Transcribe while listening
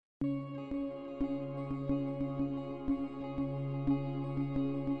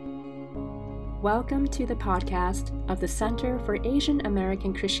Welcome to the podcast of the Center for Asian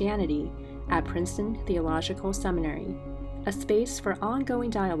American Christianity at Princeton Theological Seminary, a space for ongoing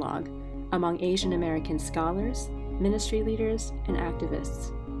dialogue among Asian American scholars, ministry leaders, and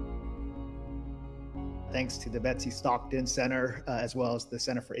activists. Thanks to the Betsy Stockton Center, as well as the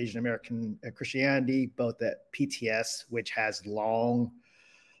Center for Asian American Christianity, both at PTS, which has long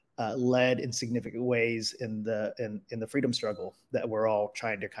led in significant ways in the freedom struggle that we're all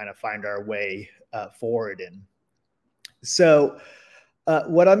trying to kind of find our way forward in. So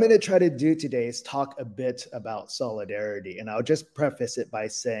what I'm going to try to do today is talk a bit about solidarity. And I'll just preface it by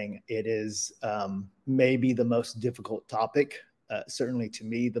saying it is maybe the most difficult topic, certainly to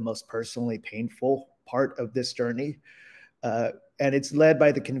me, the most personally painful part of this journey. And it's led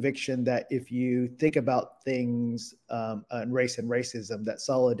by the conviction that if you think about things on race and racism, that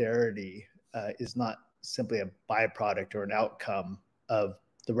solidarity is not simply a byproduct or an outcome of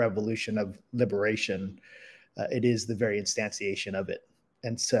the revolution of liberation. It is the very instantiation of it.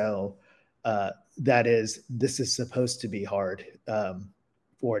 And so this is supposed to be hard,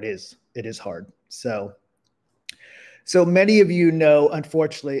 or it is hard. So many of you know,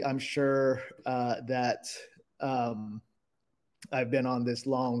 unfortunately, I'm sure that I've been on this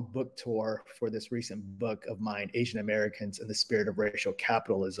long book tour for this recent book of mine, Asian Americans and the Spirit of Racial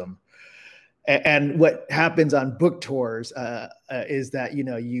Capitalism. And what happens on book tours is that,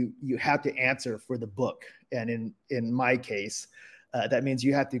 you have to answer for the book. And in my case, that means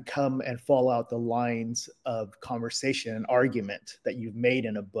you have to come and fall out the lines of conversation and argument that you've made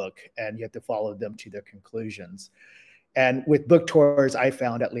in a book, and you have to follow them to their conclusions. And with book tours, I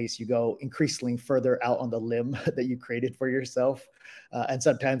found at least you go increasingly further out on the limb that you created for yourself. And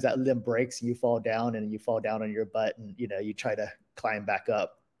sometimes that limb breaks and you fall down on your butt and, you try to climb back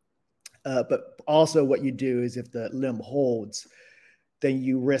up. But also what you do is if the limb holds, then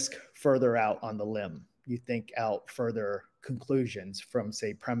you risk further out on the limb. You think out further conclusions from,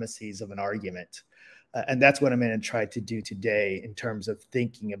 say, premises of an argument. And that's what I'm going to try to do today in terms of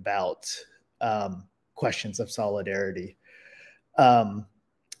thinking about questions of solidarity.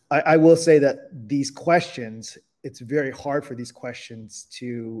 I will say that these questions, it's very hard for these questions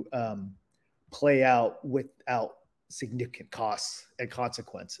to play out without significant costs and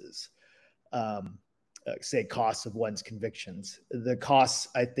consequences. Say costs of one's convictions. The costs,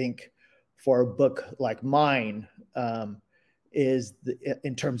 I think, for a book like mine is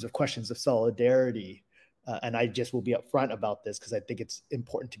in terms of questions of solidarity. And I just will be upfront about this because I think it's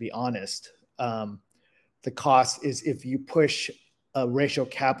important to be honest. The cost is if you push a racial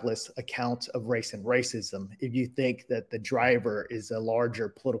capitalist account of race and racism, if you think that the driver is a larger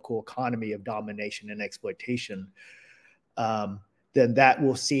political economy of domination and exploitation, then that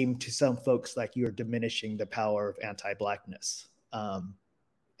will seem to some folks like you're diminishing the power of anti-Blackness.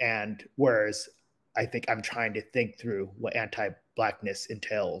 And whereas I think I'm trying to think through what anti-Blackness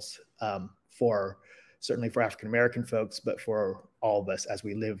entails certainly for African-American folks, but for all of us as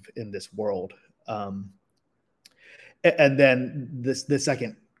we live in this world. And then the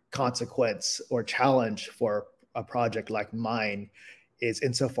second consequence or challenge for a project like mine is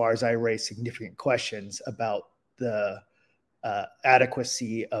insofar as I raise significant questions about the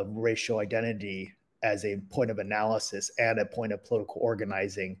adequacy of racial identity as a point of analysis and a point of political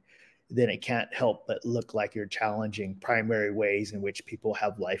organizing, then it can't help but look like you're challenging primary ways in which people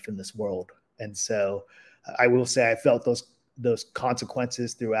have life in this world. And so I will say I felt those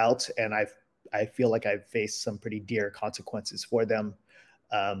consequences throughout, and I feel like I've faced some pretty dear consequences for them.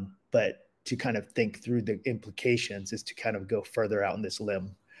 But to kind of think through the implications is to kind of go further out on this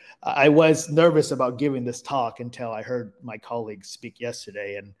limb. I was nervous about giving this talk until I heard my colleagues speak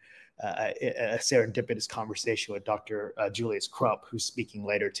yesterday, and a serendipitous conversation with Dr. Julius Crump, who's speaking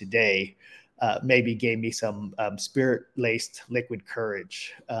later today, maybe gave me some spirit-laced liquid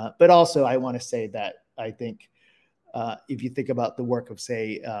courage. But also I want to say that I think if you think about the work of,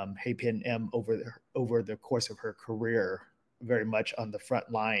 say, Hay Pin M over the course of her career, very much on the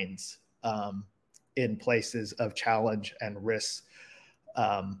front lines in places of challenge and risk,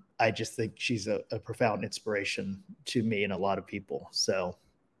 I just think she's a profound inspiration to me and a lot of people. So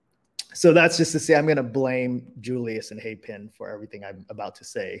that's just to say I'm going to blame Julius and Hay Pin for everything I'm about to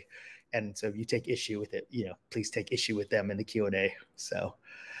say. And so if you take issue with it, please take issue with them in the Q&A. So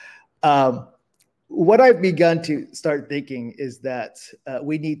what I've begun to start thinking is that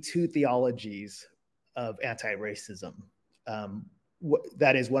we need two theologies of anti-racism.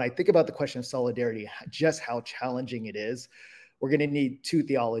 That is, when I think about the question of solidarity, just how challenging it is, we're going to need two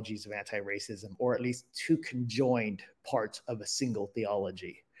theologies of anti-racism, or at least two conjoined parts of a single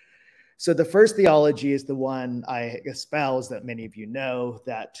theology. So the first theology is the one I espouse that many of you know,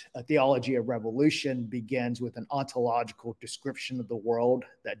 that a theology of revolution begins with an ontological description of the world,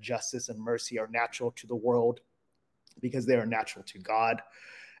 that justice and mercy are natural to the world because they are natural to God.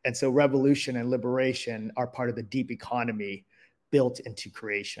 And so revolution and liberation are part of the deep economy built into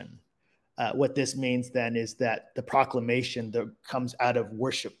creation. What this means then is that the proclamation that comes out of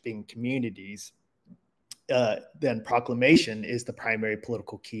worshiping communities, then proclamation is the primary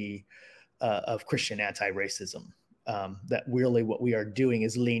political key of Christian anti-racism. That really what we are doing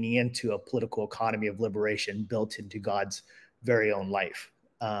is leaning into a political economy of liberation built into God's very own life.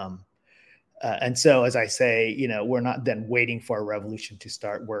 And so, as I say, we're not then waiting for a revolution to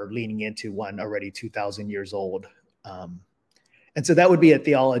start. We're leaning into one already 2,000 years old. And so that would be a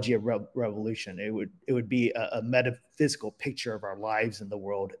theology of revolution. It would be a metaphysical picture of our lives in the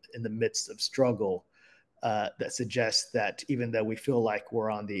world in the midst of struggle, that suggests that even though we feel like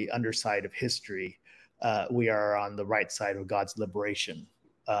we're on the underside of history, we are on the right side of God's liberation,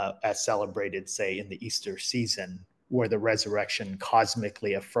 as celebrated, say, in the Easter season, where the resurrection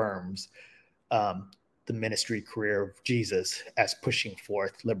cosmically affirms the ministry career of Jesus as pushing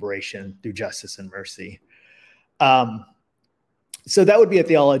forth liberation through justice and mercy. So that would be a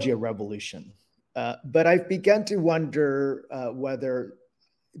theology of revolution. But I've begun to wonder whether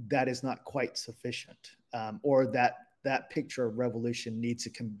that is not quite sufficient, or that picture of revolution needs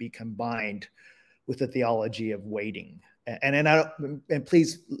to be combined with a theology of waiting. And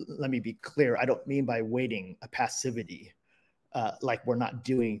please let me be clear, I don't mean by waiting a passivity, like we're not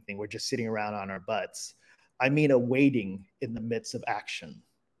doing anything, we're just sitting around on our butts. I mean a waiting in the midst of action,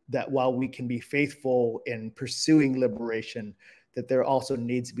 that while we can be faithful in pursuing liberation, that there also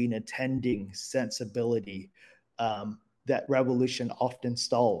needs to be an attending sensibility that revolution often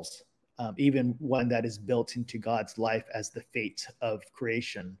stalls, even one that is built into God's life as the fate of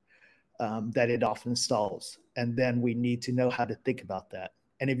creation, that it often stalls. And then we need to know how to think about that.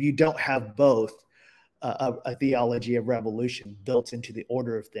 And if you don't have both a theology of revolution built into the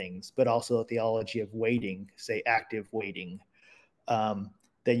order of things, but also a theology of waiting, say active waiting, then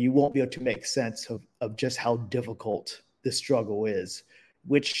you won't be able to make sense of just how difficult the struggle is,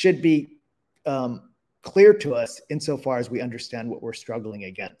 which should be clear to us insofar as we understand what we're struggling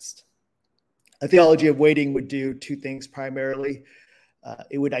against. A theology of waiting would do two things primarily.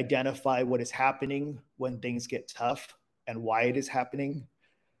 It would identify what is happening when things get tough and why it is happening.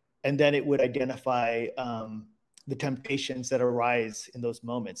 And then it would identify the temptations that arise in those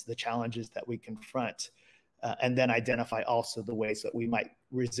moments, the challenges that we confront, and then identify also the ways that we might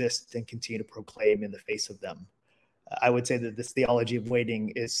resist and continue to proclaim in the face of them. I would say that this theology of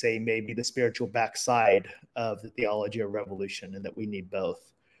waiting is, say, maybe the spiritual backside of the theology of revolution, and that we need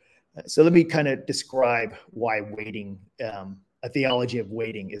both. So let me kind of describe why waiting, a theology of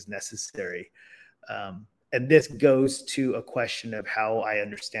waiting, is necessary. And this goes to a question of how I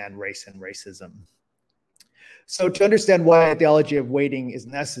understand race and racism. So to understand why a theology of waiting is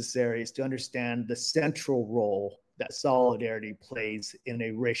necessary is to understand the central role that solidarity plays in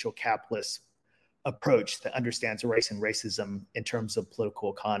a racial capitalist approach that understands race and racism in terms of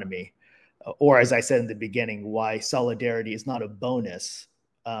political economy. Or, as I said in the beginning, why solidarity is not a bonus,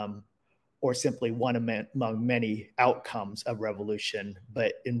 or simply one among many outcomes of revolution,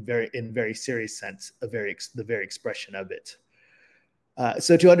 but in very serious sense, the very expression of it.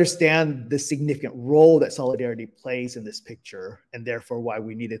 So to understand the significant role that solidarity plays in this picture, and therefore why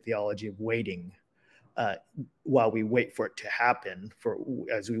we need a theology of waiting, while we wait for it to happen,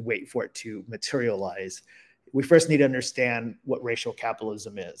 as we wait for it to materialize, we first need to understand what racial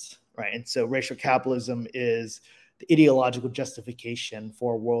capitalism is, right? And so racial capitalism is the ideological justification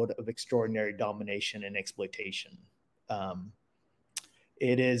for a world of extraordinary domination and exploitation.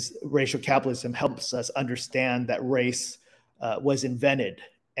 Racial capitalism helps us understand that race was invented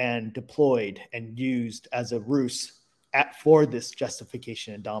and deployed and used as a ruse for this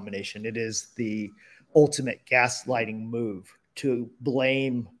justification and domination. It is the ultimate gaslighting move to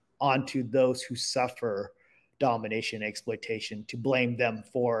blame onto those who suffer domination and exploitation, to blame them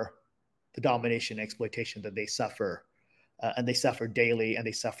for the domination and exploitation that they suffer. And they suffer daily and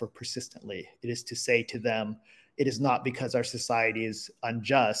they suffer persistently. It is to say to them, it is not because our society is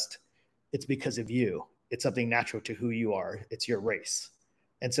unjust, it's because of you. It's something natural to who you are. It's your race.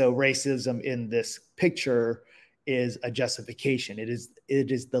 And so racism in this picture is a justification. It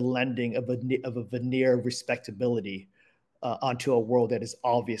is the lending of a veneer of respectability onto a world that is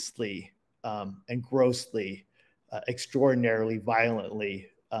obviously and grossly, extraordinarily, violently,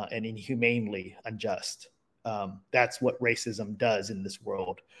 and inhumanely unjust. That's what racism does in this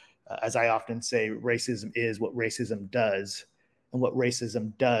world. As I often say, racism is what racism does, And what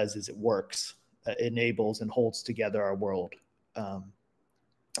racism does is it works, enables and holds together our world.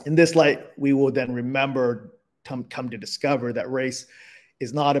 In this light, we will then remember, come to discover that race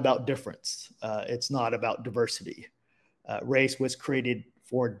is not about difference. It's not about diversity. Race was created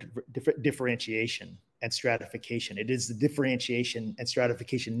for differentiation and stratification. It is the differentiation and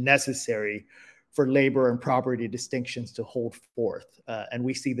stratification necessary for labor and property distinctions to hold forth. And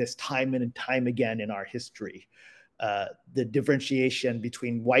we see this time and time again in our history. The differentiation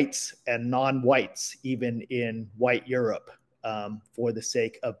between whites and non-whites, even in white Europe, for the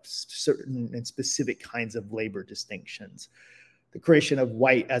sake of certain and specific kinds of labor distinctions. The creation of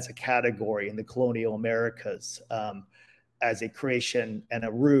white as a category in the colonial Americas, as a creation and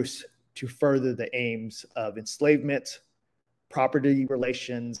a ruse to further the aims of enslavement, property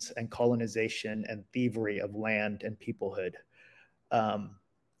relations, and colonization and thievery of land and peoplehood.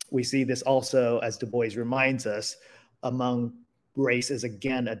 We see this also, as Du Bois reminds us, among race is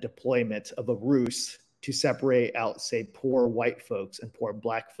again a deployment of a ruse to separate out, say, poor white folks and poor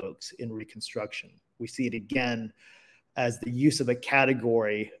Black folks in Reconstruction. We see it again as the use of a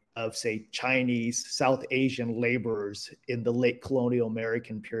category of, say, Chinese, South Asian laborers in the late colonial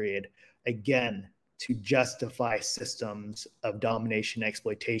American period, again, to justify systems of domination,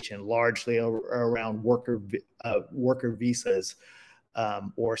 exploitation, largely around worker visas,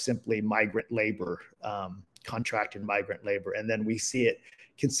 or simply migrant labor, contracted migrant labor. And then we see it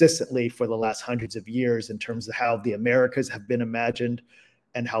consistently for the last hundreds of years in terms of how the Americas have been imagined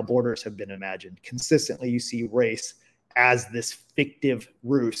and how borders have been imagined. Consistently, you see race as this fictive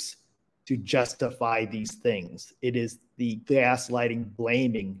ruse to justify these things. It is the gaslighting,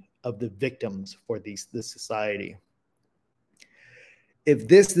 blaming of the victims for this society. If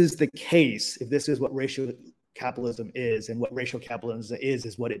this is the case, if this is what racial capitalism is, and what racial capitalism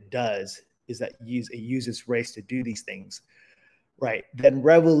is what it does, is that it uses race to do these things, right? Then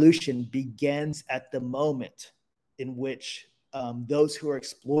revolution begins at the moment in which those who are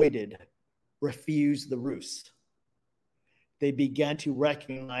exploited refuse the ruse. They began to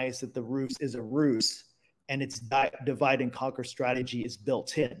recognize that the ruse is a ruse, and its divide and conquer strategy is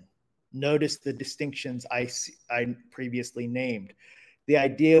built in. Notice the distinctions I previously named. The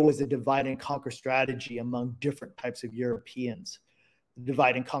idea was a divide and conquer strategy among different types of Europeans,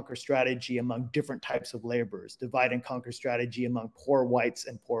 divide and conquer strategy among different types of laborers, divide and conquer strategy among poor whites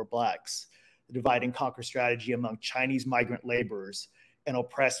and poor Blacks, the divide and conquer strategy among Chinese migrant laborers and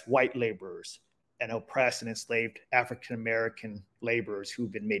oppressed white laborers, and oppressed and enslaved African American laborers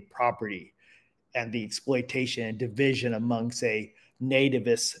who've been made property, and the exploitation and division among, say,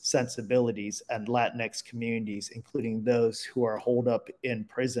 nativist sensibilities and Latinx communities, including those who are holed up in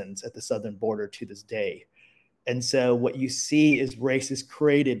prisons at the southern border to this day. And so what you see is race is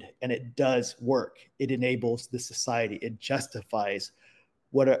created, and it does work. It enables the society. It justifies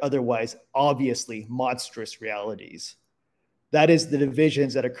what are otherwise obviously monstrous realities. That is, the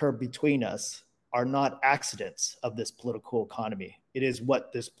divisions that occur between us are not accidents of this political economy. It is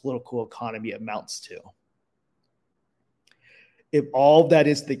what this political economy amounts to. If all that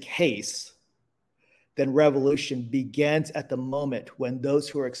is the case, then revolution begins at the moment when those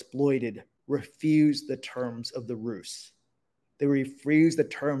who are exploited refuse the terms of the ruse. They refuse the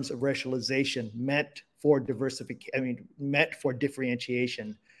terms of racialization meant for meant for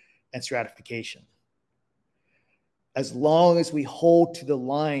differentiation and stratification. As long as we hold to the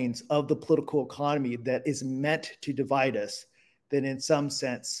lines of the political economy that is meant to divide us, then in some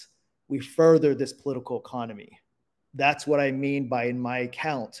sense, we further this political economy. That's what I mean by, in my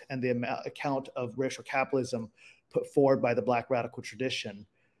account and the account of racial capitalism put forward by the Black radical tradition,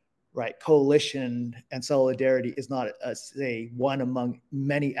 right? Coalition and solidarity is not, one among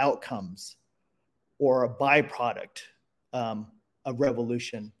many outcomes or a byproduct of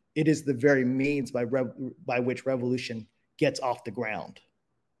revolution. It is the very means by which revolution gets off the ground.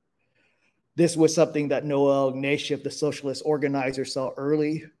 This was something that Noel Ignatieff, the socialist organizer, saw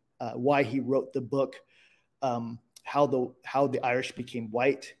early, why he wrote the book, How the Irish Became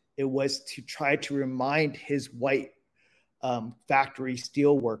White. It was to try to remind his white factory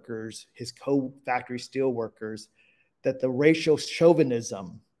steelworkers, his co-factory steelworkers, that the racial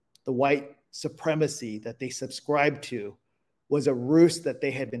chauvinism, the white supremacy that they subscribed to, was a ruse that they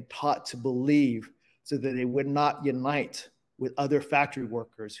had been taught to believe so that they would not unite with other factory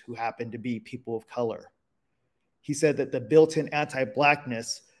workers who happened to be people of color. He said that the built-in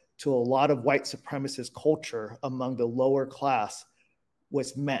anti-Blackness to a lot of white supremacist culture among the lower class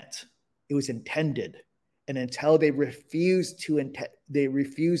was meant. It was intended. And until they refused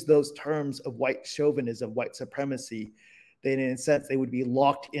those terms of white chauvinism, white supremacy, then in a sense, they would be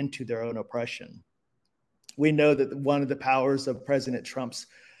locked into their own oppression. We know that one of the powers of President Trump's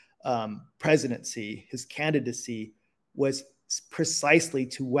presidency, his candidacy, was precisely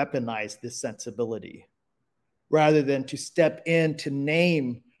to weaponize this sensibility. Rather than to step in to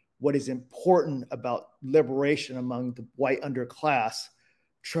name what is important about liberation among the white underclass,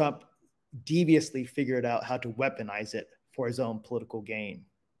 Trump deviously figured out how to weaponize it for his own political gain.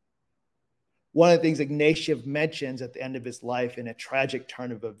 One of the things Ignatieff mentions at the end of his life in a tragic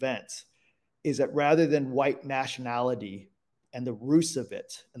turn of events is that rather than white nationality and the roots of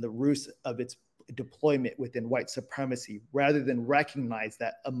it and the roots of its deployment within white supremacy, rather than recognize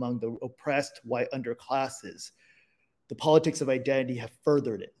that among the oppressed white underclasses, the politics of identity have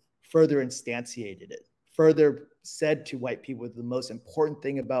furthered it, further instantiated it, further said to white people the most important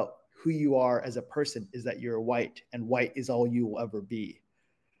thing about who you are as a person is that you're white, and white is all you will ever be.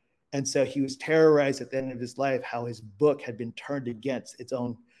 And so he was terrorized at the end of his life how his book had been turned against its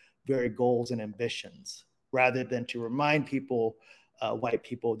own very goals and ambitions, rather than to remind people, white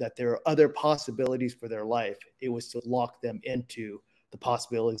people, that there are other possibilities for their life. It was to lock them into the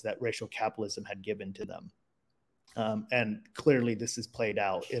possibilities that racial capitalism had given to them. And clearly this is played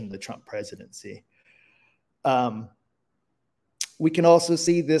out in the Trump presidency. We can also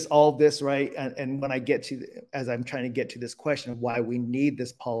see all this, right? And when I get to, as I'm trying to get to this question of why we need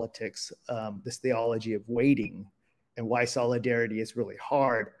this politics, this theology of waiting, and why solidarity is really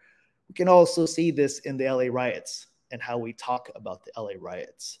hard, we can also see this in the LA riots and how we talk about the LA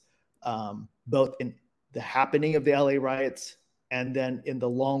riots, both in the happening of the LA riots and then in the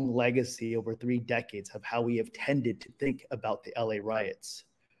long legacy over 3 decades of how we have tended to think about the LA riots.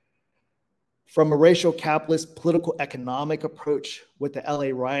 From a racial capitalist political economic approach, what the LA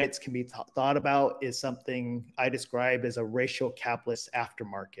riots can be thought about is something I describe as a racial capitalist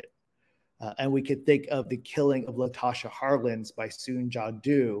aftermarket. And we could think of the killing of Latasha Harlins by Soon Ja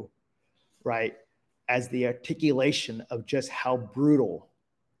Du, right, as the articulation of just how brutal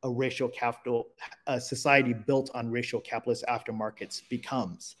a society built on racial capitalist aftermarkets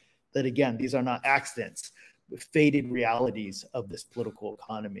becomes. That again, these are not accidents, but fated realities of this political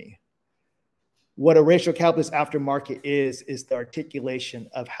economy. What a racial capitalist aftermarket is the articulation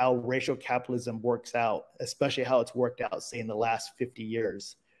of how racial capitalism works out, especially how it's worked out, say, in the last 50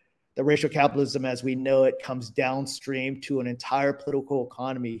 years. The racial capitalism, as we know it, comes downstream to an entire political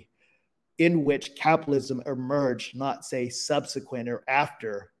economy in which capitalism emerged, not say subsequent or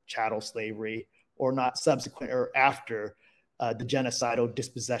after chattel slavery, or not subsequent or after the genocidal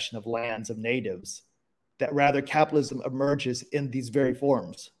dispossession of lands of natives, that rather capitalism emerges in these very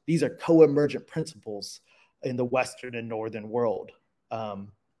forms. These are co-emergent principles in the Western and Northern world.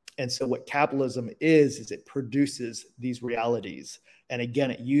 And so what capitalism is it produces these realities. And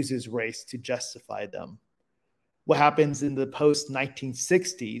again, it uses race to justify them. What happens in the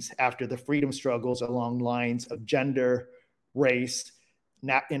post-1960s after the freedom struggles along lines of gender, race,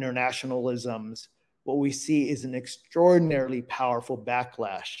 internationalisms, what we see is an extraordinarily powerful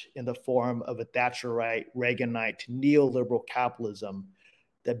backlash in the form of a Thatcherite, Reaganite, neoliberal capitalism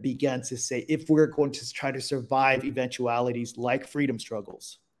that began to say, if we're going to try to survive eventualities like freedom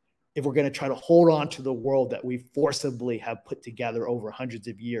struggles, if we're going to try to hold on to the world that we forcibly have put together over hundreds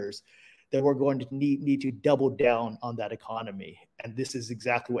of years, then we're going to need to double down on that economy. And this is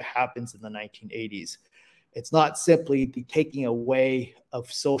exactly what happens in the 1980s. It's not simply the taking away of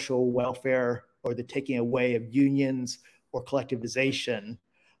social welfare or the taking away of unions or collectivization,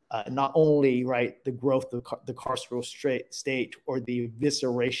 not only, right, the growth of the carceral state or the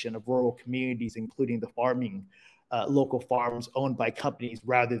evisceration of rural communities, including the farming, local farms owned by companies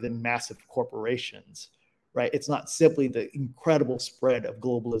rather than massive corporations, right? It's not simply the incredible spread of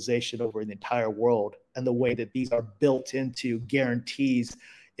globalization over the entire world and the way that these are built into guarantees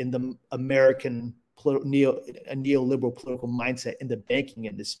in the American neoliberal political mindset in the banking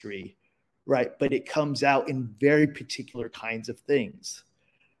industry, right? But it comes out in very particular kinds of things.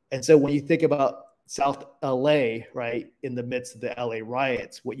 And so when you think about South LA, right, in the midst of the LA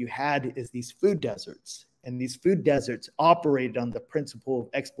riots, what you had is these food deserts. And these food deserts operated on the principle of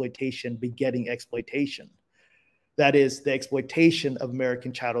exploitation begetting exploitation. That is, the exploitation of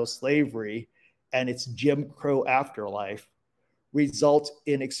American chattel slavery and its Jim Crow afterlife results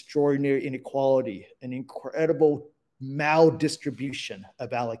in extraordinary inequality, an incredible maldistribution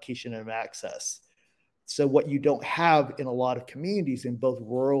of allocation and access. So what you don't have in a lot of communities, in both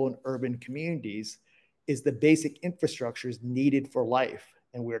rural and urban communities, is the basic infrastructures needed for life.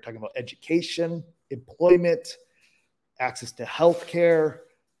 And we're talking about education, employment, access to healthcare,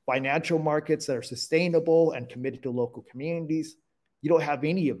 financial markets that are sustainable and committed to local communities. You don't have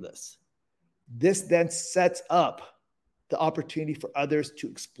any of this. This then sets up the opportunity for others to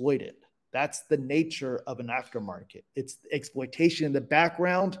exploit it. That's the nature of an aftermarket. It's exploitation in the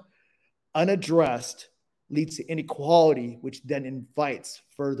background, unaddressed, leads to inequality, which then invites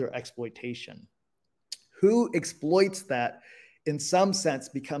further exploitation. Who exploits that, in some sense,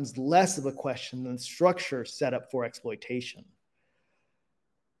 becomes less of a question than the structure set up for exploitation.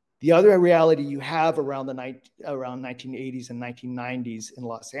 The other reality you have around 1980s and 1990s in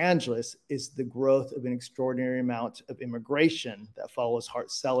Los Angeles is the growth of an extraordinary amount of immigration that follows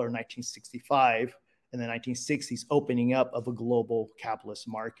Hart-Celler in 1965 and the 1960s opening up of a global capitalist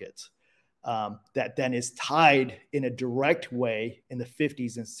market that then is tied in a direct way in the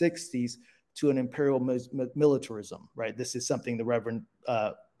 50s and 60s to an imperial militarism, right? This is something the Reverend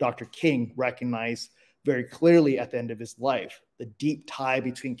Dr. King recognized very clearly at the end of his life, the deep tie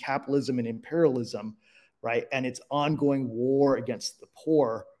between capitalism and imperialism, right? And its ongoing war against the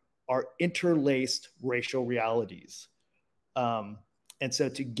poor are interlaced racial realities. And so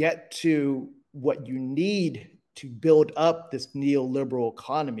to get to what you need to build up this neoliberal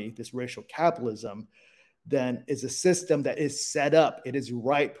economy, this racial capitalism, then is a system that is set up, it is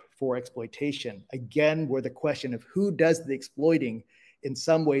ripe for exploitation. Again, where the question of who does the exploiting in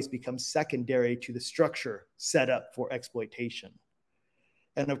some ways becomes secondary to the structure set up for exploitation.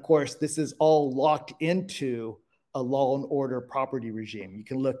 And of course, this is all locked into a law and order property regime. You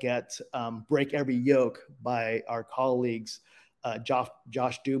can look at Break Every Yoke by our colleagues,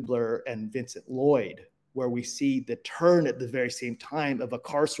 Josh Dubler and Vincent Lloyd, where we see the turn at the very same time of a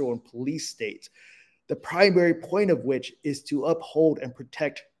carceral and police state, the primary point of which is to uphold and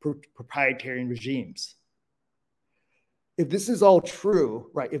protect proprietary regimes. If this is all true,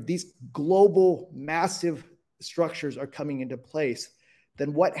 right, if these global massive structures are coming into place,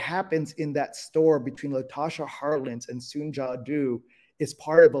 then what happens in that store between Latasha Harlins and Soon Ja Du is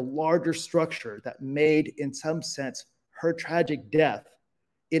part of a larger structure that made, in some sense, her tragic death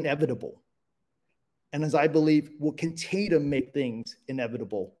inevitable. And as I believe, will continue to make things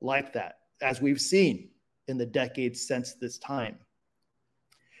inevitable like that, as we've seen in the decades since this time.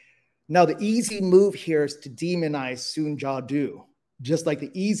 Now, the easy move here is to demonize Soon Ja Du, just like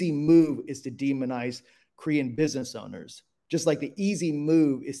the easy move is to demonize Korean business owners, just like the easy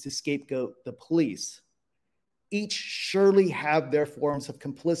move is to scapegoat the police. Each surely have their forms of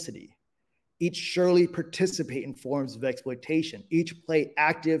complicity. Each surely participate in forms of exploitation. Each play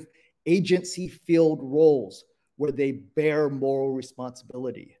active agency-filled roles where they bear moral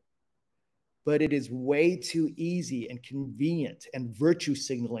responsibility. But it is way too easy and convenient and virtue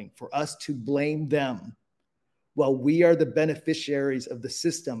signaling for us to blame them while we are the beneficiaries of the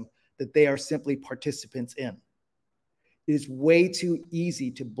system that they are simply participants in. It is way too easy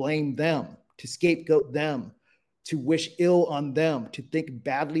to blame them, to scapegoat them, to wish ill on them, to think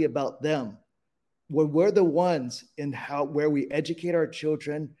badly about them, when we're the ones in where we educate our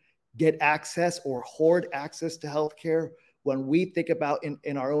children, get access or hoard access to healthcare, when we think about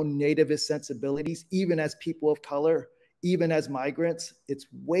in our own nativist sensibilities, even as people of color, even as migrants, it's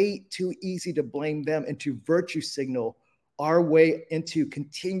way too easy to blame them and to virtue signal our way into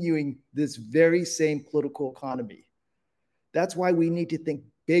continuing this very same political economy. That's why we need to think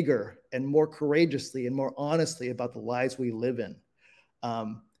bigger and more courageously and more honestly about the lives we live in,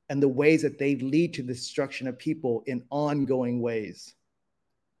 and the ways that they lead to the destruction of people in ongoing ways.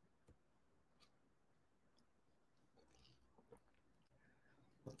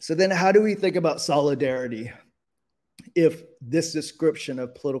 So then how do we think about solidarity if this description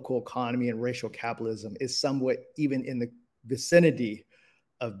of political economy and racial capitalism is somewhat even in the vicinity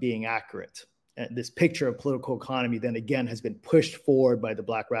of being accurate? And this picture of political economy then again has been pushed forward by the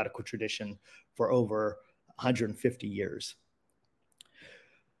Black radical tradition for over 150 years.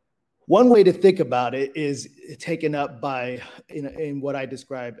 One way to think about it is taken up by in what I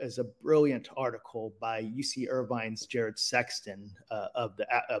describe as a brilliant article by UC Irvine's Jared Sexton of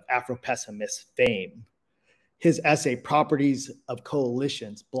Afro-pessimist fame. His essay, Properties of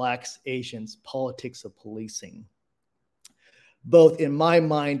Coalitions, Blacks, Asians, Politics of Policing. Both, in my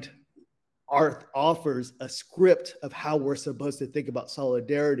mind, offers a script of how we're supposed to think about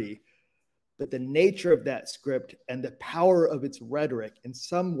solidarity, but the nature of that script and the power of its rhetoric in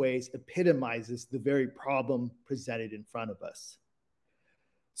some ways epitomizes the very problem presented in front of us.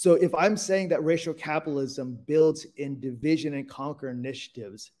 So if I'm saying that racial capitalism builds in division and conquer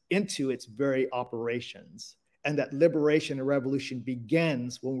initiatives into its very operations, and that liberation and revolution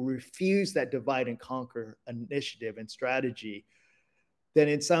begins when we refuse that divide and conquer initiative and strategy, then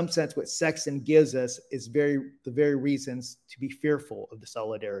in some sense what Sexton gives us is the very reasons to be fearful of the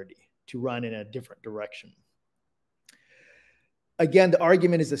solidarity, to run in a different direction. Again, the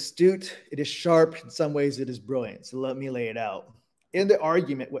argument is astute, it is sharp, in some ways it is brilliant. So let me lay it out. in the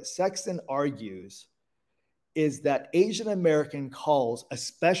argument, what Sexton argues is that Asian American calls,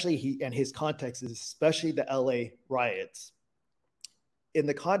 especially and his context is especially the LA riots. In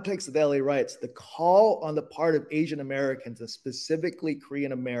the context of the LA riots, the call on the part of Asian Americans, and specifically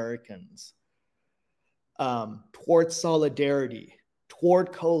Korean Americans, toward solidarity,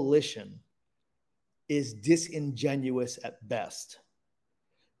 toward coalition, is disingenuous at best.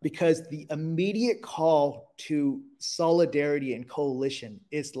 Because the immediate call to solidarity and coalition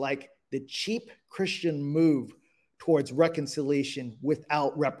is like the cheap Christian move towards reconciliation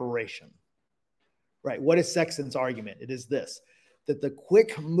without reparation, right? What is Sexton's argument? It is this, that the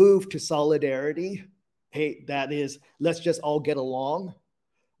quick move to solidarity, hey, that is, let's just all get along,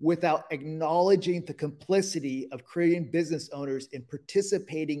 without acknowledging the complicity of Korean business owners in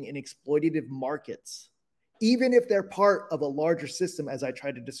participating in exploitative markets, even if they're part of a larger system, as I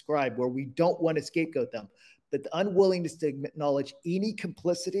tried to describe, where we don't want to scapegoat them, but the unwillingness to acknowledge any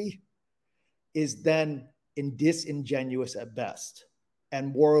complicity is then disingenuous at best,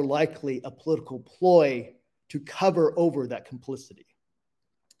 and more likely a political ploy to cover over that complicity.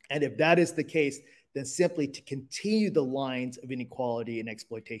 And if that is the case, then simply to continue the lines of inequality and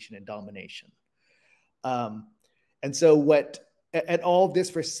exploitation and domination. And all of this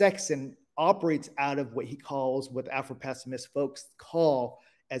for Sexton operates out of what he calls, what Afro-pessimist folks call,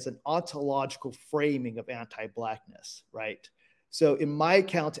 as an ontological framing of anti-Blackness, right? So in my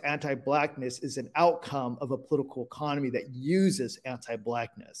account, anti-Blackness is an outcome of a political economy that uses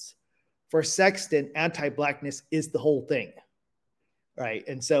anti-Blackness. For Sexton, anti-Blackness is the whole thing, right?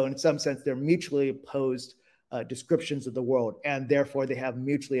 And so in some sense, they're mutually opposed descriptions of the world, and therefore they have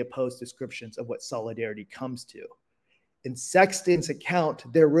mutually opposed descriptions of what solidarity comes to. In Sexton's account,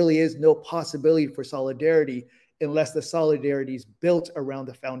 there really is no possibility for solidarity unless the solidarity is built around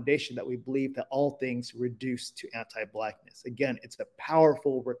the foundation that we believe that all things reduce to anti-Blackness. Again, it's a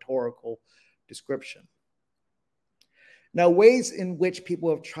powerful rhetorical description. Now, ways in which people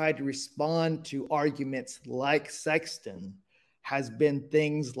have tried to respond to arguments like Sexton has been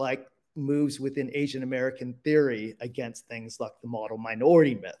things like moves within Asian American theory against things like the model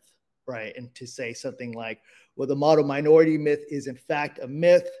minority myth, right? And to say something like, well, the model minority myth is in fact a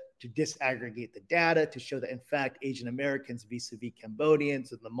myth, to disaggregate the data, to show that in fact Asian Americans vis-a-vis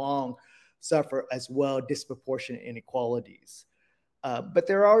Cambodians and the Hmong suffer as well disproportionate inequalities. But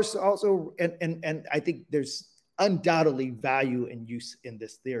there are also, and I think there's undoubtedly value and use in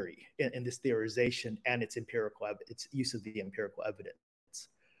this theory, in this theorization and its use of the empirical evidence.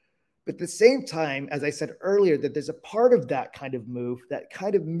 But at the same time, as I said earlier, that there's a part of that kind of move that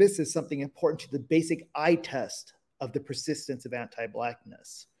kind of misses something important to the basic eye test of the persistence of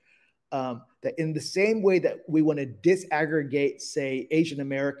anti-Blackness. That in the same way that we want to disaggregate, say, Asian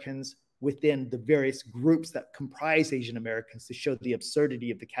Americans within the various groups that comprise Asian Americans to show the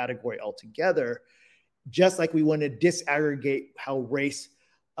absurdity of the category altogether, just like we want to disaggregate how race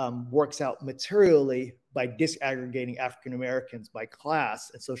works out materially by disaggregating African Americans by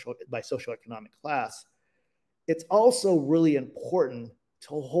class and socioeconomic class, it's also really important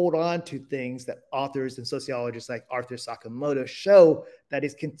to hold on to things that authors and sociologists like Arthur Sakamoto show that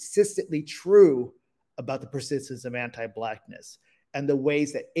is consistently true about the persistence of anti-Blackness and the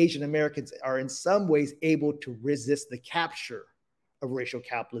ways that Asian Americans are in some ways able to resist the capture of racial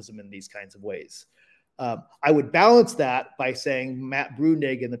capitalism in these kinds of ways. I would balance that by saying Matt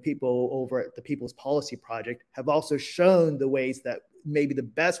Bruenig and the people over at the People's Policy Project have also shown the ways that maybe the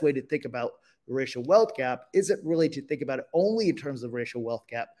best way to think about the racial wealth gap isn't really to think about it only in terms of racial wealth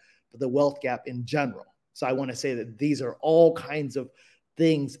gap, but the wealth gap in general. So I want to say that these are all kinds of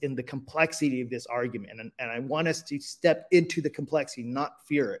things in the complexity of this argument. And I want us to step into the complexity, not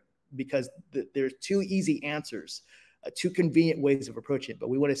fear it, because there's two easy answers, two convenient ways of approaching it, but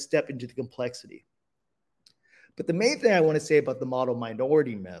we want to step into the complexity. But the main thing I want to say about the model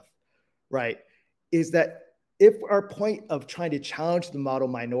minority myth, right, is that if our point of trying to challenge the model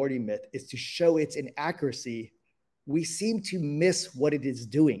minority myth is to show its inaccuracy, we seem to miss what it is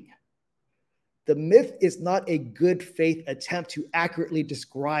doing. The myth is not a good faith attempt to accurately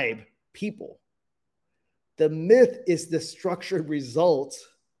describe people. The myth is the structured result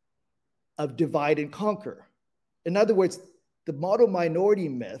of divide and conquer. In other words, the model minority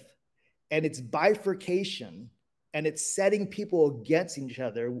myth and its bifurcation and it's setting people against each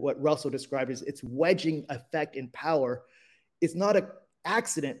other, what Russell described as its wedging effect in power, is not an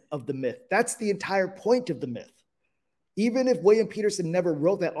accident of the myth. That's the entire point of the myth. Even if William Peterson never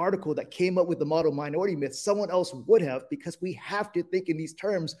wrote that article that came up with the model minority myth, someone else would have, because we have to think in these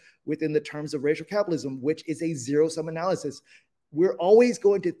terms within the terms of racial capitalism, which is a zero-sum analysis. We're always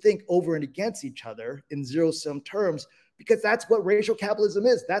going to think over and against each other in zero-sum terms because that's what racial capitalism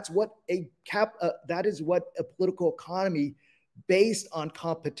is. That is what a political economy based on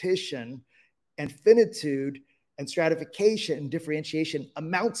competition and finitude and stratification and differentiation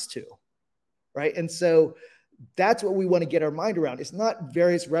amounts to, right? And so that's what we want to get our mind around. It's not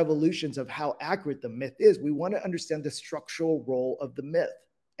various revolutions of how accurate the myth is. We want to understand the structural role of the myth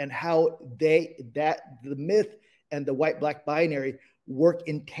and how the myth and the white-black binary work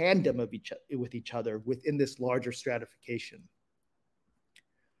in tandem with each other within this larger stratification.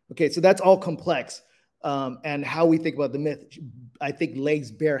 Okay, so that's all complex. And how we think about the myth, I think,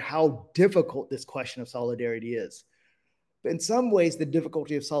 lays bare how difficult this question of solidarity is. But in some ways, the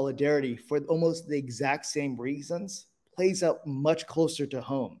difficulty of solidarity, for almost the exact same reasons, plays out much closer to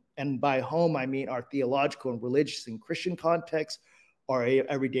home. And by home, I mean our theological and religious and Christian context, our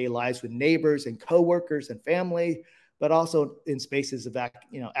everyday lives with neighbors and coworkers and family, but also in spaces of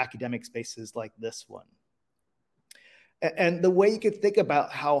academic spaces like this one. And the way you could think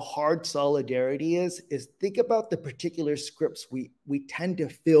about how hard solidarity is think about the particular scripts we tend to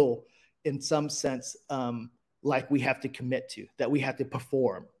feel in some sense like we have to commit to, that we have to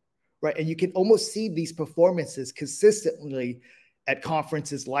perform, right? And you can almost see these performances consistently at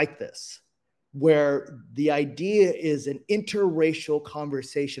conferences like this, where the idea is an interracial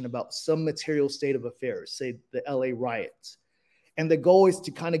conversation about some material state of affairs, say the LA riots. And the goal is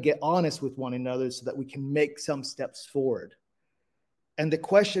to kind of get honest with one another so that we can make some steps forward. And the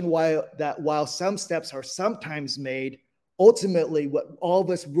question while some steps are sometimes made, ultimately what all of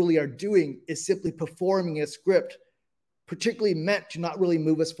us really are doing is simply performing a script, particularly meant to not really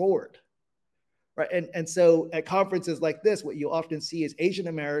move us forward. Right. And so at conferences like this, what you often see is Asian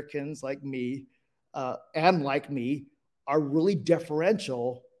Americans like me and like me are really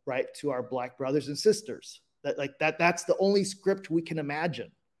deferential, right, to our Black brothers and sisters. That's the only script we can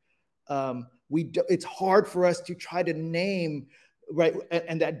imagine. It's hard for us to try to name, right,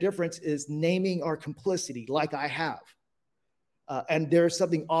 and that difference is naming our complicity, like I have. And there's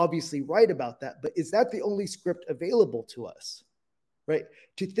something obviously right about that, but is that the only script available to us, right?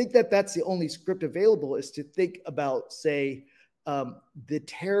 To think that that's the only script available is to think about, say, the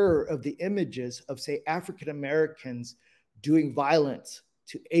terror of the images of, say, African Americans doing violence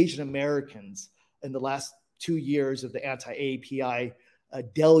to Asian Americans in the last 2 years of the anti-AAPI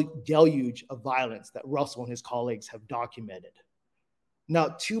deluge of violence that Russell and his colleagues have documented.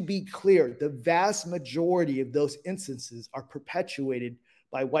 Now, to be clear, the vast majority of those instances are perpetuated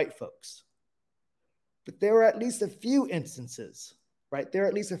by white folks. But there are at least a few instances, right? There are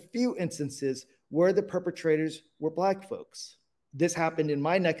at least a few instances where the perpetrators were Black folks. This happened in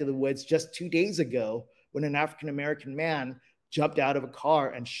my neck of the woods just 2 days ago when an African-American man jumped out of a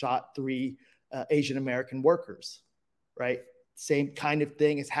car and shot 3 Asian American workers, right? Same kind of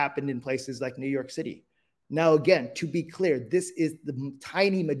thing has happened in places like New York City. Now, again, to be clear, this is the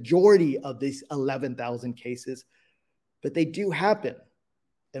tiny majority of these 11,000 cases, but they do happen.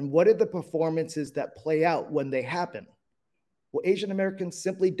 And what are the performances that play out when they happen? Well, Asian Americans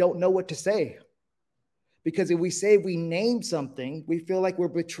simply don't know what to say. Because if we name something, we feel like we're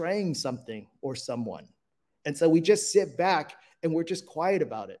betraying something or someone. And so we just sit back and we're just quiet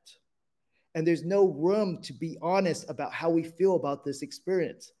about it. And there's no room to be honest about how we feel about this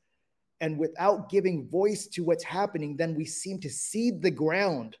experience. And without giving voice to what's happening, then we seem to cede the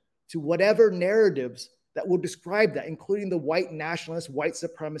ground to whatever narratives that will describe that, including the white nationalist, white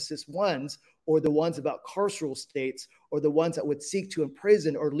supremacist ones, or the ones about carceral states, or the ones that would seek to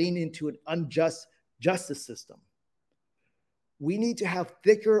imprison or lean into an unjust justice system. We need to have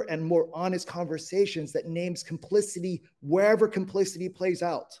thicker and more honest conversations that names complicity wherever complicity plays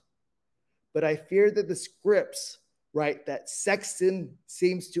out. But I fear that the scripts, right, that Sexton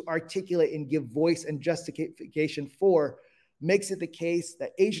seems to articulate and give voice and justification for, makes it the case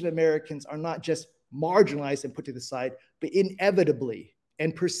that Asian Americans are not just marginalized and put to the side, but inevitably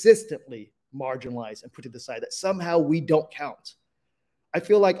and persistently marginalized and put to the side, that somehow we don't count. I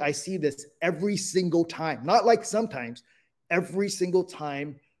feel like I see this every single time, not like sometimes, every single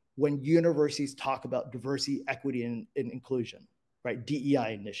time when universities talk about diversity, equity, and inclusion, right,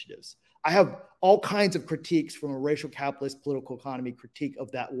 DEI initiatives. I have all kinds of critiques from a racial capitalist political economy critique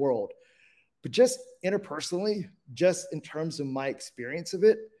of that world. But just interpersonally, just in terms of my experience of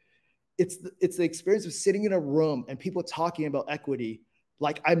it, it's the experience of sitting in a room and people talking about equity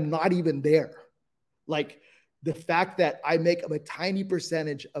like I'm not even there. Like the fact that I make up a tiny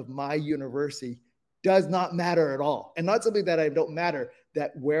percentage of my university does not matter at all. And not something that I don't matter,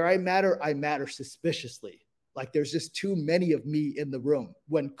 that where I matter suspiciously. Like there's just too many of me in the room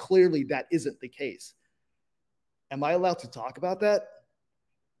when clearly that isn't the case. Am I allowed to talk about that?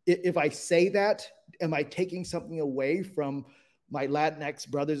 if I say that, am I taking something away from my Latinx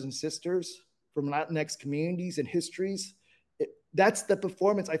brothers and sisters, from Latinx communities and histories? That's the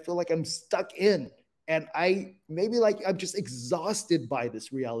performance I feel like I'm stuck in. And I'm just exhausted by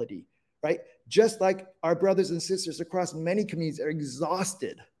this reality, right? Just like our brothers and sisters across many communities are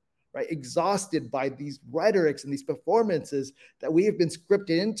exhausted, right? Exhausted by these rhetorics and these performances that we have been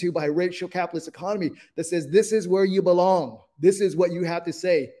scripted into by a racial capitalist economy that says, this is where you belong. This is what you have to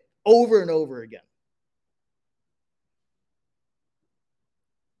say over and over again.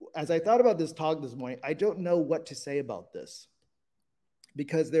 As I thought about this talk this morning, I don't know what to say about this,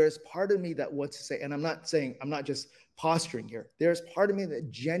 because there is part of me that wants to say, and I'm not just posturing here. There's part of me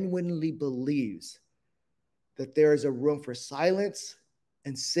that genuinely believes that there is a room for silence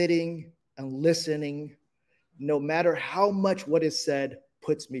and sitting and listening, no matter how much what is said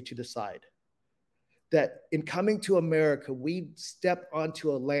puts me to the side. That in coming to America, we step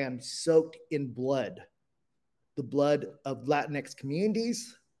onto a land soaked in blood, the blood of Latinx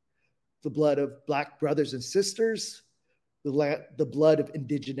communities, the blood of Black brothers and sisters, the blood of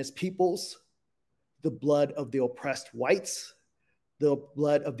indigenous peoples, the blood of the oppressed whites, the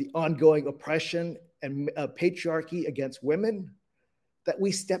blood of the ongoing oppression and patriarchy against women, that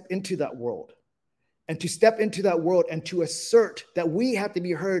we step into that world. And to step into that world and to assert that we have to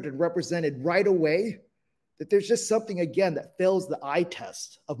be heard and represented right away, that there's just something, again, that fails the eye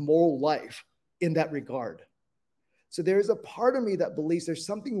test of moral life in that regard. So there is a part of me that believes there's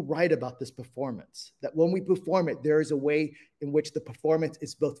something right about this performance, that when we perform it, there is a way in which the performance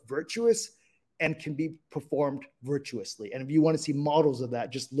is both virtuous and can be performed virtuously. And if you want to see models of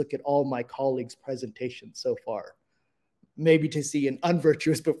that, just look at all my colleagues' presentations so far. Maybe to see an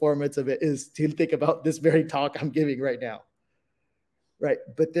unvirtuous performance of it is to think about this very talk I'm giving right now. Right?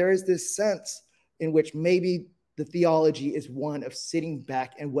 But there is this sense in which maybe the theology is one of sitting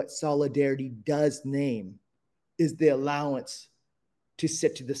back, and what solidarity does name is the allowance to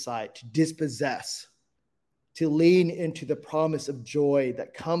sit to the side, to dispossess, to lean into the promise of joy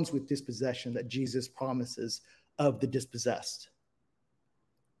that comes with dispossession that Jesus promises of the dispossessed.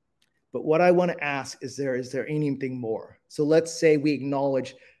 But what I want to ask is there anything more? So let's say we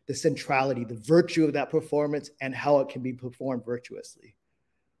acknowledge the centrality, the virtue of that performance and how it can be performed virtuously.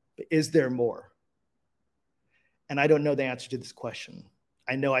 But is there more? And I don't know the answer to this question.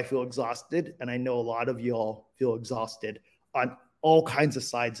 I know I feel exhausted, and I know a lot of y'all feel exhausted on all kinds of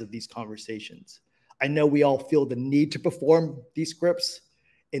sides of these conversations. I know we all feel the need to perform these scripts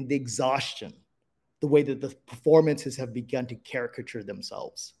and the exhaustion, the way that the performances have begun to caricature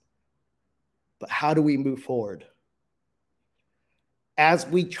themselves. But how do we move forward? As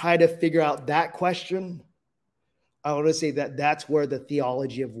we try to figure out that question, I want to say that that's where the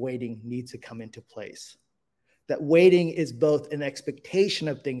theology of waiting needs to come into place. That waiting is both an expectation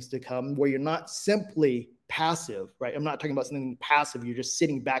of things to come, where you're not simply passive, right? I'm not talking about something passive, you're just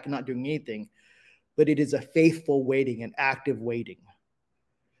sitting back and not doing anything, but it is a faithful waiting, an active waiting.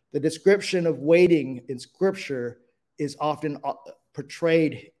 The description of waiting in Scripture is often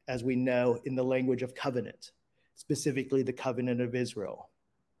portrayed, as we know, in the language of covenant, specifically the covenant of Israel.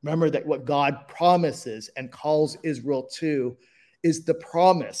 Remember that what God promises and calls Israel to is the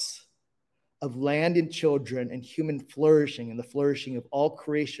promise of land and children and human flourishing and the flourishing of all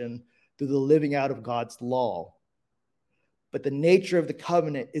creation through the living out of God's law. But the nature of the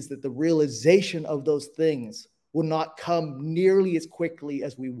covenant is that the realization of those things will not come nearly as quickly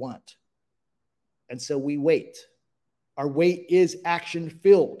as we want. And so we wait. Our wait is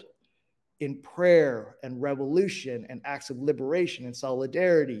action-filled in prayer and revolution and acts of liberation and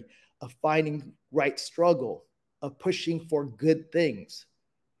solidarity, of finding right struggle, of pushing for good things.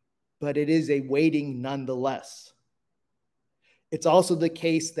 But it is a waiting nonetheless. It's also the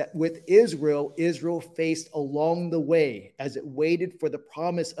case that with Israel, Israel faced along the way, as it waited for the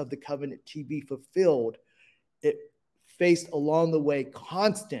promise of the covenant to be fulfilled, it faced along the way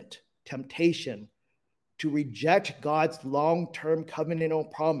constant temptation to reject God's long-term covenantal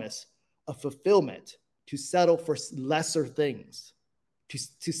promise of fulfillment, to settle for lesser things,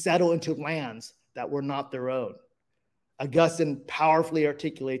 to settle into lands that were not their own. Augustine powerfully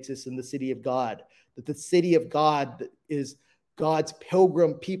articulates this in The City of God, that the city of God is God's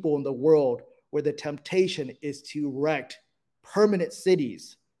pilgrim people in the world, where the temptation is to erect permanent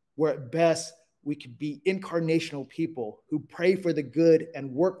cities, where at best we could be incarnational people who pray for the good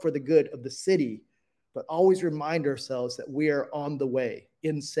and work for the good of the city, but always remind ourselves that we are on the way,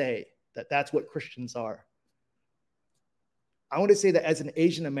 in se, that's what Christians are. I want to say that as an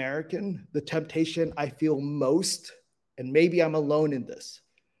Asian American, the temptation I feel most, and maybe I'm alone in this,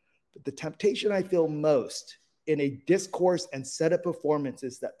 but the temptation I feel most in a discourse and set of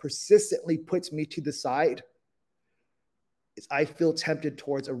performances that persistently puts me to the side is I feel tempted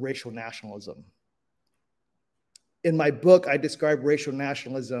towards a racial nationalism. In my book, I describe racial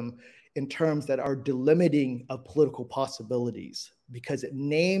nationalism in terms that are delimiting of political possibilities because it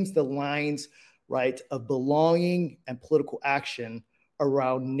names the lines, right, of belonging and political action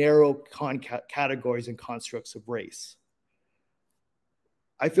around narrow categories and constructs of race.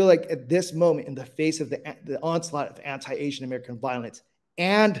 I feel like at this moment, in the face of the onslaught of anti-Asian American violence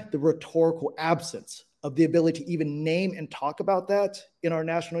and the rhetorical absence of the ability to even name and talk about that in our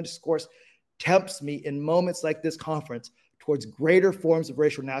national discourse, tempts me in moments like this conference towards greater forms of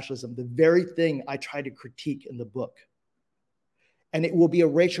racial nationalism, the very thing I try to critique in the book. And it will be a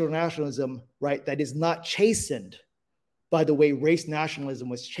racial nationalism, right, that is not chastened by the way race nationalism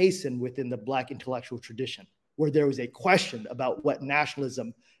was chastened within the Black intellectual tradition, where there was a question about what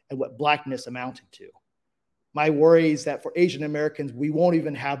nationalism and what Blackness amounted to. My worry is that for Asian Americans, we won't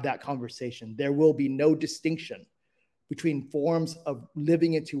even have that conversation. There will be no distinction between forms of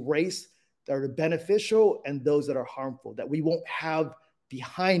living into race that are beneficial and those that are harmful, that we won't have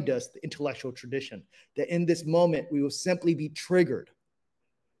behind us the intellectual tradition, that in this moment, we will simply be triggered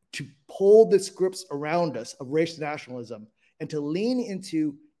to pull the scripts around us of racial nationalism and to lean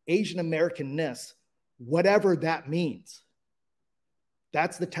into Asian Americanness, whatever that means.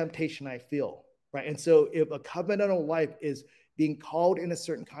 That's the temptation I feel, right? And so if a covenantal life is being called in a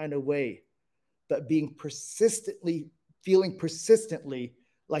certain kind of way, but feeling persistently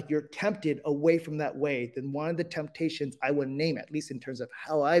like you're tempted away from that way, then one of the temptations I would name, at least in terms of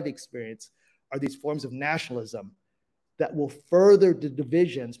how I've experienced, are these forms of nationalism that will further the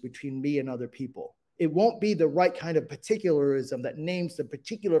divisions between me and other people. It won't be the right kind of particularism that names the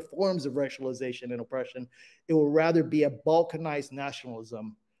particular forms of racialization and oppression. It will rather be a balkanized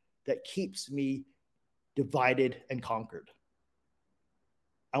nationalism that keeps me divided and conquered.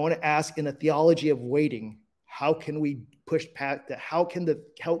 I want to ask, in a theology of waiting, how can we push past that? How can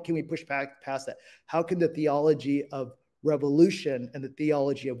we push back past that? How can the theology of revolution and the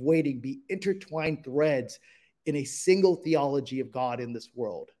theology of waiting be intertwined threads in a single theology of God in this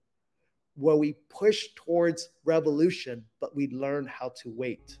world, where we push towards revolution, but we learn how to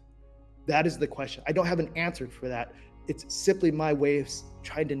wait? That is the question. I don't have an answer for that. It's simply my way of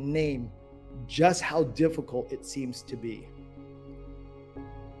trying to name just how difficult it seems to be.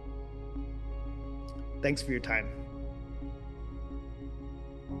 Thanks for your time.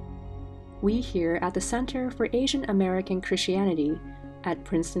 We here at the Center for Asian American Christianity at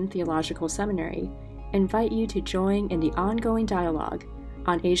Princeton Theological Seminary invite you to join in the ongoing dialogue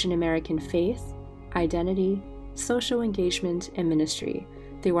on Asian American faith, identity, social engagement, and ministry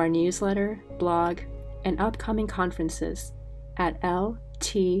through our newsletter, blog, and upcoming conferences at ltiaa.com.